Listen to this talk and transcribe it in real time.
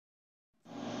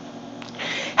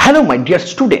Hello my dear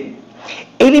student,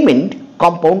 element,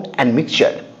 compound and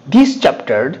mixture. This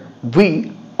chapter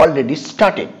we already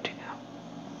started.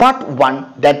 Part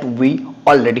 1 that we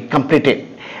already completed.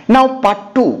 Now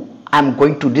part 2 I am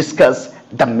going to discuss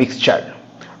the mixture.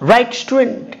 Right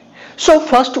student? So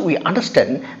first we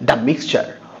understand the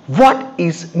mixture. What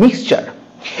is mixture?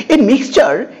 A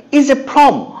mixture is a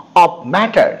form of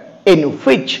matter in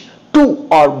which two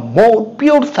or more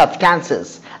pure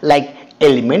substances like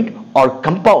element or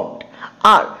compound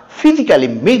are physically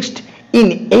mixed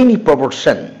in any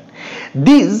proportion.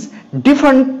 These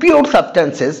different pure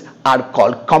substances are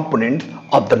called components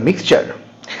of the mixture.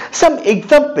 Some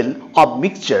examples of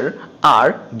mixture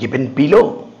are given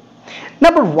below.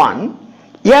 Number 1,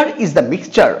 air is the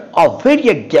mixture of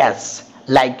various gases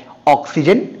like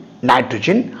oxygen,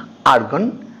 nitrogen,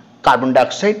 argon, carbon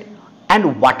dioxide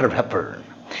and water vapor.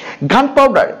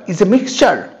 Gunpowder is a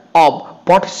mixture of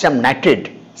potassium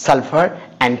nitrate, sulfur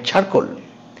and charcoal.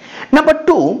 Number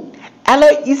 2,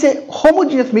 alloy is a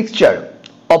homogeneous mixture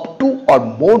of two or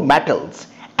more metals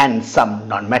and some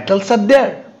non-metals are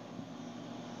there.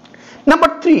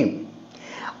 Number 3,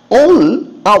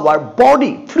 all our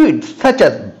body fluids such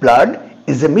as blood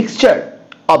is a mixture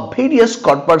of various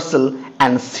corpuscle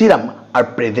and serum are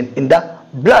present in the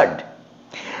blood.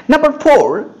 Number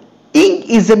 4, ink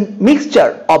is a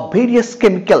mixture of various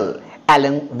chemicals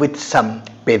along with some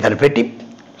preservative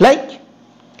like.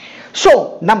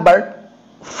 So number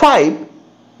 5,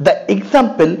 the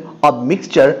example of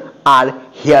mixture are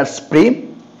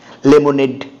hairspray,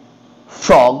 lemonade,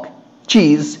 frog,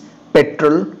 cheese,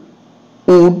 petrol,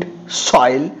 wood,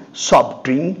 soil, soft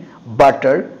drink,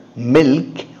 butter,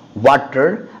 milk,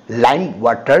 water, lime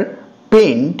water,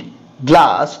 paint,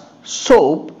 glass,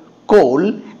 soap,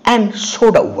 coal and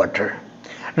soda water.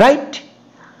 Right?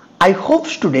 I hope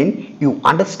student you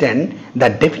understand the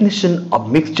definition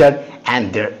of mixture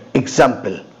and their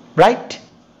example. Right?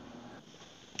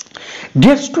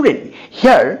 Dear student,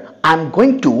 here I am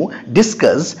going to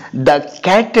discuss the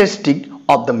characteristic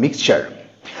of the mixture.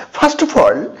 First of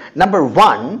all, number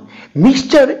 1,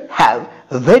 mixture have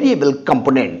variable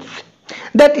components.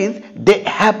 That is, they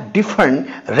have different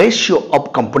ratio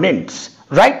of components.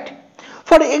 Right?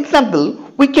 For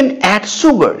example, we can add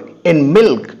sugar in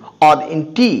milk or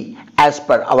in tea as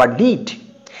per our need.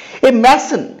 A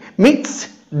mason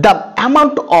mixes the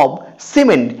amount of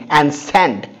cement and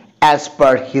sand as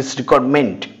per his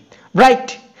requirement.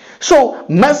 Right? So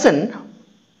mason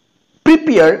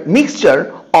prepare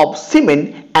mixture of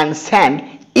cement and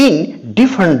sand in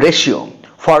different ratio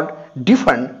for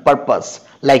different purpose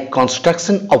like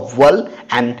construction of wall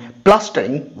and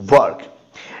plastering work.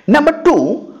 Number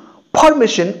 2,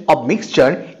 formation of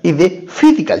mixture is a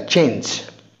physical change.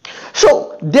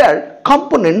 So their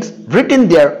components retain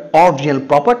their original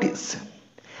properties.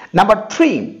 Number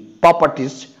 3,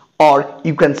 properties or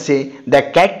you can say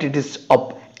the characteristics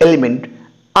of element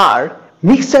are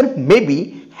mixture may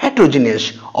be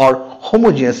heterogeneous or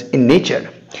homogeneous in nature.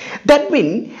 That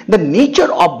means the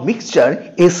nature of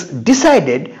mixture is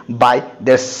decided by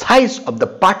the size of the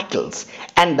particles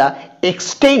and the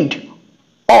extent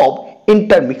of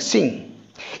intermixing.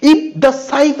 If the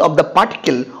size of the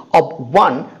particle of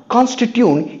one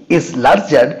constituent is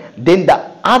larger than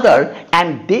the other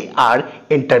and they are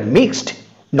intermixed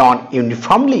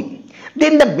non-uniformly,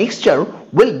 then the mixture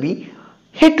will be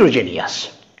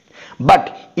heterogeneous.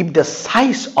 But if the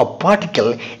size of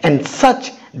particle and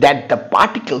such that the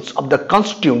particles of the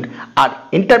constituent are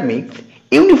intermixed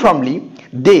uniformly,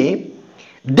 then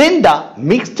the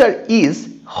mixture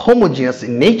is homogeneous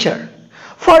in nature.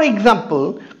 For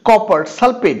example, copper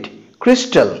sulfate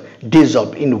crystal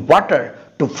dissolve in water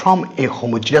to form a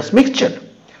homogeneous mixture.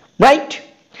 Right?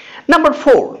 Number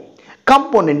 4,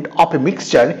 component of a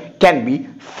mixture can be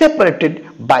separated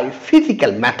by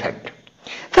physical method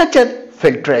such as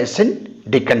filtration,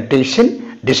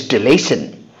 decantation,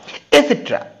 distillation,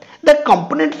 etc. The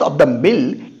components of the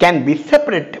meal can be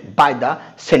separated by the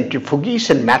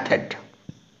centrifugation method.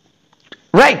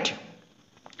 Right?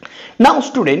 Now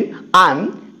student, I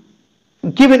am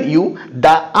giving you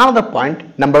the another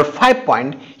point, number 5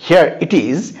 point. Here it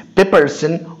is,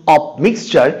 preparation of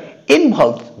mixture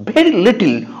involves very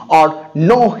little or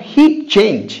no heat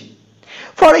change.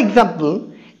 For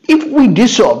example, if we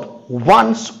dissolve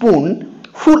 1 spoon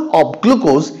full of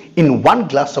glucose in 1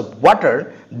 glass of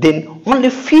water, then only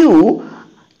few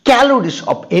calories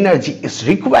of energy is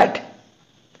required.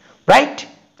 Right?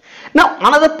 Now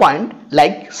another point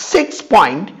like 6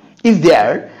 point is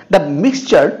there, the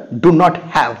mixture do not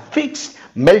have fixed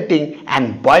melting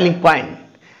and boiling point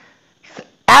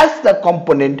as the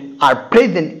components are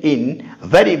present in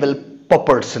variable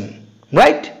proportion.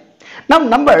 Right? Now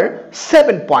number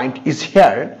 7 point is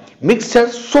here.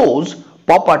 Mixture shows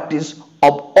properties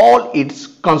of all its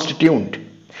constituent.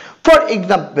 For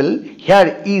example,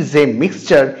 here is a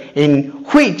mixture in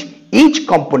which each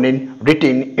component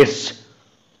retain its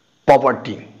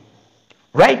property.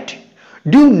 Right?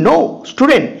 Do you know,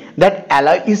 student, that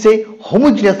alloy is a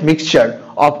homogeneous mixture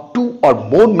of two or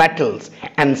more metals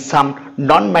and some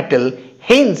non-metal,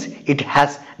 hence it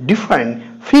has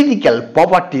different physical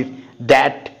properties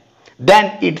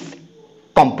than its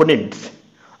components.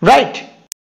 Right?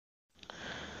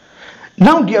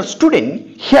 Now dear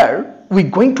student, here we are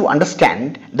going to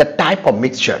understand the type of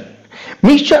mixture.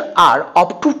 Mixture are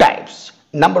of two types.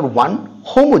 Number 1,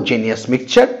 homogeneous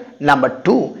mixture. Number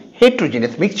 2,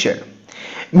 heterogeneous mixture.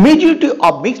 Majority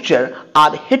of mixture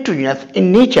are heterogeneous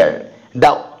in nature.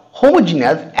 The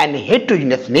homogeneous and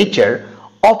heterogeneous nature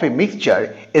of a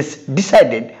mixture is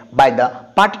decided by the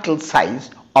particle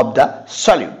size of the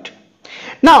solute.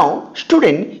 Now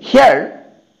student, here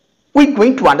we are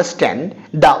going to understand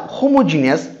the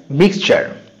homogeneous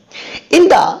mixture. In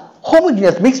the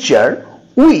homogeneous mixture,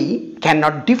 we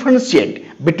cannot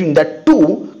differentiate between the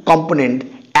two components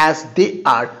as they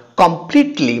are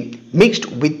completely mixed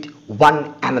with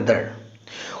one another.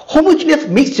 Homogeneous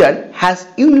mixture has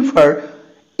uniform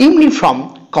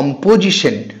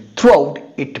composition throughout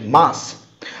its mass.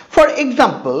 For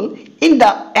example, in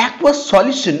the aqueous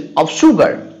solution of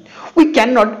sugar, we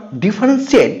cannot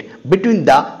differentiate between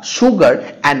the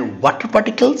sugar and water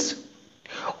particles.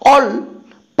 All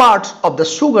parts of the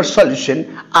sugar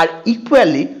solution are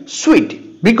equally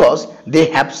sweet because they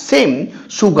have same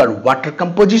sugar-water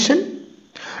composition.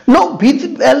 No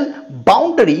visible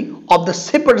boundary of the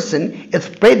separation is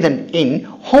present in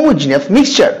homogeneous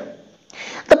mixture.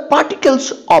 The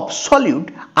particles of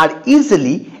solute are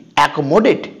easily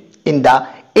accommodated in the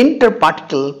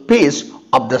interparticle phase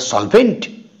of the solvent.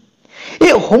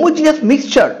 A homogeneous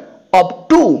mixture of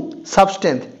two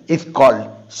substances is called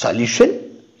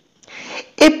solution.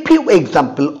 A few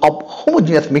examples of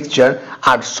homogeneous mixture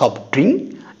are soft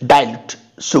drink, dilute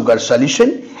sugar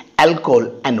solution,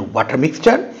 alcohol and water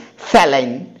mixture,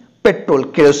 saline, petrol,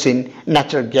 kerosene,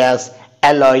 natural gas,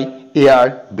 alloy,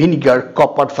 air, vinegar,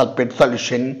 copper sulfate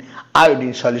solution,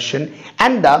 iodine solution,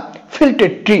 and the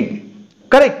filtered tea.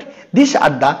 Correct? These are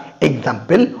the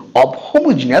examples of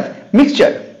homogeneous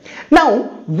mixture.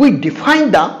 Now we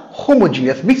define the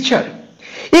homogeneous mixture.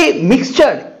 A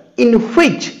mixture in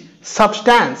which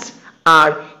substances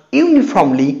are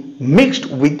uniformly mixed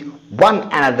with one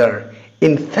another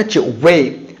in such a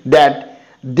way that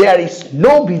there is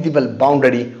no visible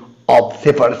boundary of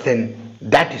separation.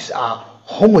 That is a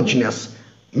homogeneous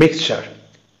mixture.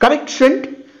 Correct,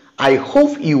 student? I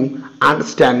hope you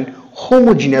understand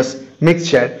homogeneous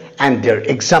mixture and their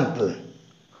example.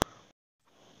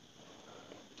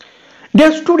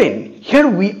 Dear student, here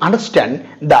we understand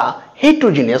the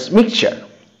heterogeneous mixture.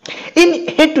 In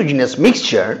heterogeneous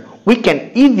mixture, we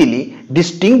can easily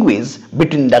distinguish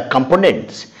between the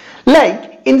components.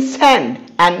 Like in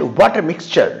sand and water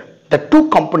mixture, the two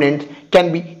components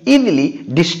can be easily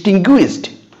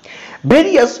distinguished.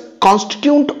 Various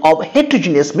constituents of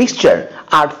heterogeneous mixture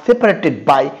are separated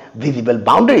by visible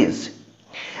boundaries.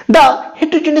 The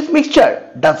heterogeneous mixture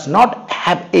does not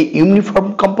have a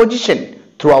uniform composition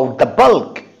throughout the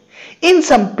bulk. In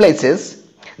some places,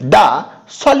 the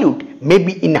solute may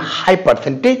be in high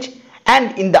percentage,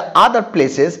 and in the other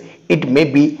places it may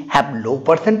be have low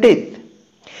percentage.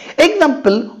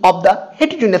 Example of the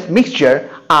heterogeneous mixture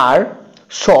are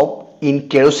soap in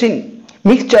kerosene,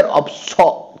 mixture of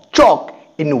chalk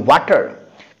in water,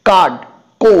 card,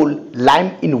 coal,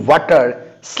 lime in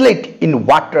water, slate in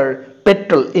water,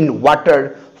 petrol in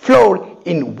water, flour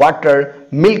in water,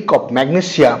 milk of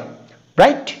magnesia.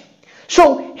 Right?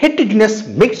 So heterogeneous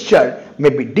mixture may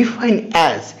be defined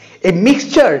as a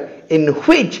mixture in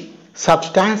which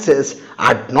substances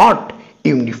are not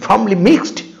uniformly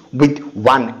mixed with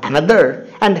one another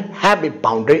and have a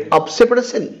boundary of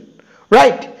separation.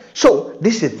 Right? So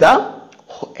this is the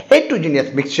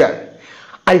heterogeneous mixture.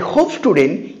 I hope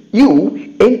student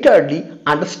you entirely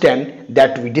understand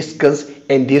that we discuss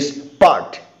in this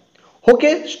part.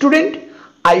 Okay student,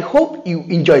 I hope you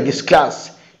enjoy this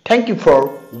class. Thank you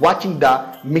for watching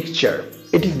the mixture.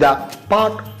 It is the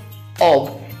part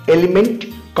of element,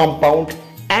 compound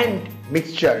and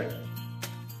mixture